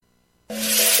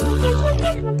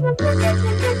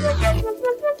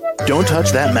Don't touch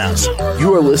that mouse.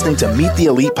 You are listening to Meet the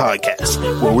Elite Podcast,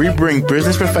 where we bring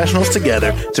business professionals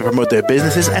together to promote their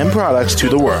businesses and products to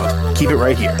the world. Keep it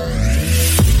right here.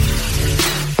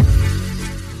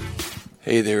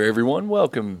 Hey there, everyone.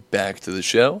 Welcome back to the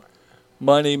show.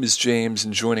 My name is James,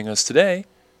 and joining us today,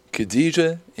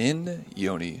 Khadeegah in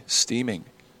Yoni Steaming.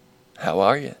 How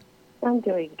are you? I'm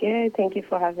doing good. Thank you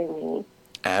for having me.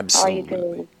 Absolutely. How are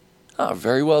you doing?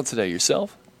 Very well today.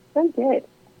 Yourself? I'm good.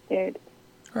 Good.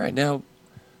 All right. Now,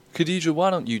 Khadeegah, why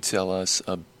don't you tell us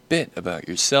a bit about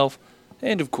yourself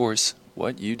and, of course,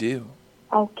 what you do?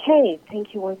 Okay.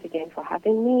 Thank you once again for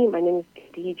having me. My name is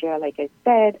Khadeegah. Like I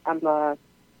said, I'm a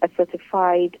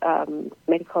certified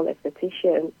medical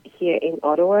esthetician here in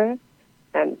Ottawa,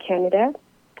 Canada.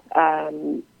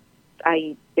 I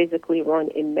basically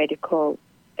run a medical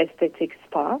aesthetic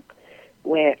spa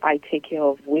where I take care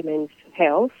of women's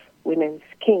health, women's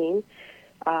skin,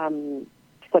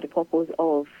 for the purpose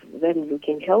of them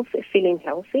looking healthy, feeling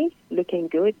healthy, looking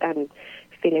good, and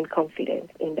feeling confident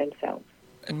in themselves.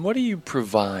 And what do you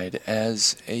provide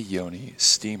as a Yoni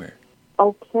steamer?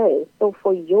 Okay, so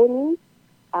for Yoni,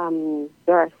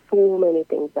 there are so many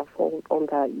things that fall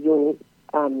under Yoni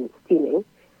steaming.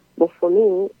 But for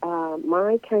me,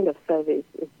 my kind of service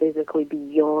is basically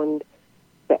beyond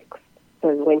sex.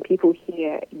 Because when people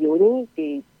hear Yoni,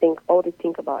 all they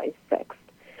think about is sex.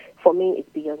 For me, it's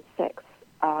beyond sex.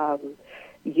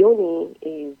 Yoni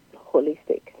is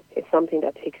holistic. It's something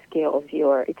that takes care of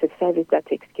it's a service that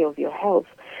takes care of your health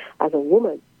as a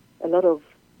woman. A lot of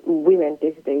women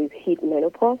these days hit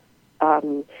menopause.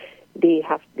 They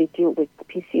deal with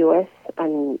PCOS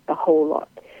and a whole lot.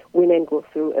 Women go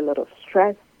through a lot of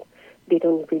stress. They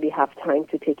don't really have time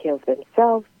to take care of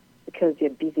themselves because they're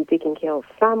busy taking care of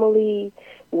family,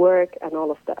 work, and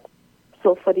all of that.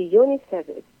 So for the Yoni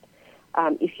service,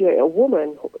 if you're a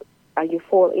woman and you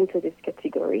fall into this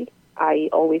category, I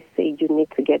always say you need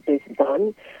to get this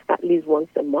done at least once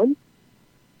a month,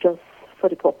 just for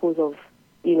the purpose of,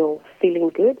 feeling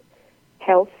good,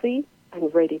 healthy,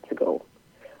 and ready to go.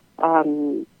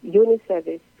 Yoni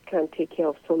service can take care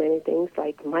of so many things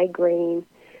like migraine,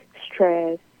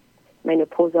 stress,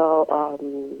 menopausal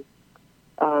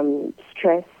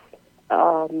stress,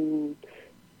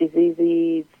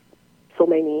 diseases, so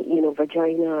many,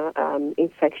 vagina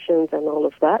infections and all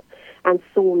of that, and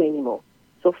so many more.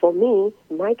 So for me,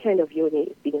 my kind of Yoni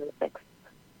is beyond sex.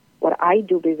 What I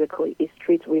do basically is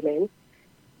treat women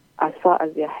as far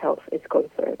as their health is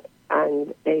concerned.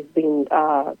 And there's been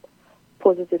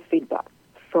positive feedback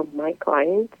from my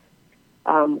clients,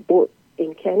 both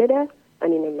in Canada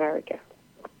and in America.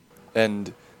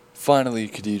 And finally,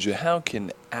 Khadeegah, how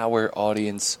can our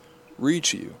audience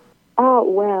reach you?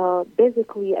 Well,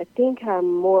 basically, I think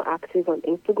I'm more active on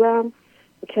Instagram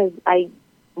because I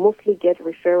mostly get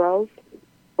referrals,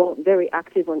 but very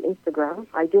active on Instagram.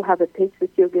 I do have a page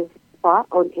with Yoga Spa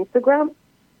on Instagram.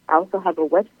 I also have a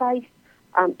website,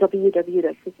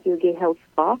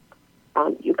 www.yogahealthspa.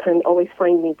 You can always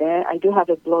find me there. I do have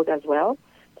a blog as well.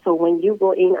 So when you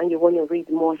go in and you want to read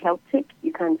more health tips,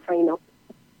 you can sign up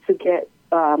to get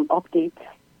updates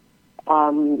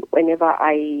whenever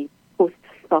I post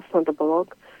stuff on the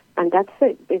blog. And that's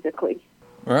it, basically.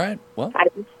 All right. Well, I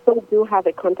still do have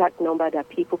a contact number that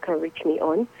people can reach me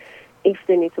on if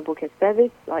they need to book a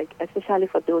service, like especially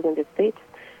for those in the States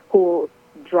who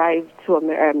drive to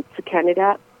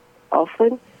Canada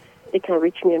often. They can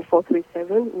reach me on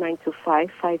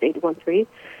 437-925-5813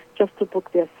 just to book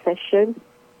their session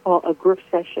or a group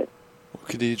session. Well,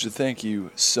 Khadeegah, thank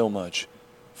you so much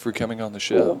for coming on the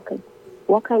show. You're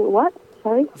welcome. What?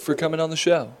 Sorry? For coming on the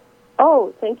show.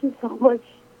 Oh, thank you so much.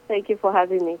 Thank you for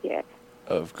having me here.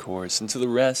 Of course. And to the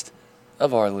rest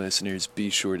of our listeners,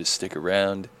 be sure to stick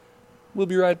around. We'll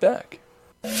be right back.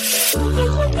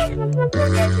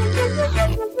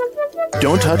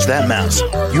 Don't touch that mouse.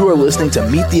 You are listening to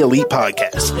Meet the Elite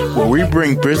Podcast, where we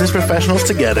bring business professionals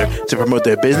together to promote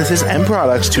their businesses and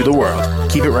products to the world.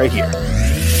 Keep it right here.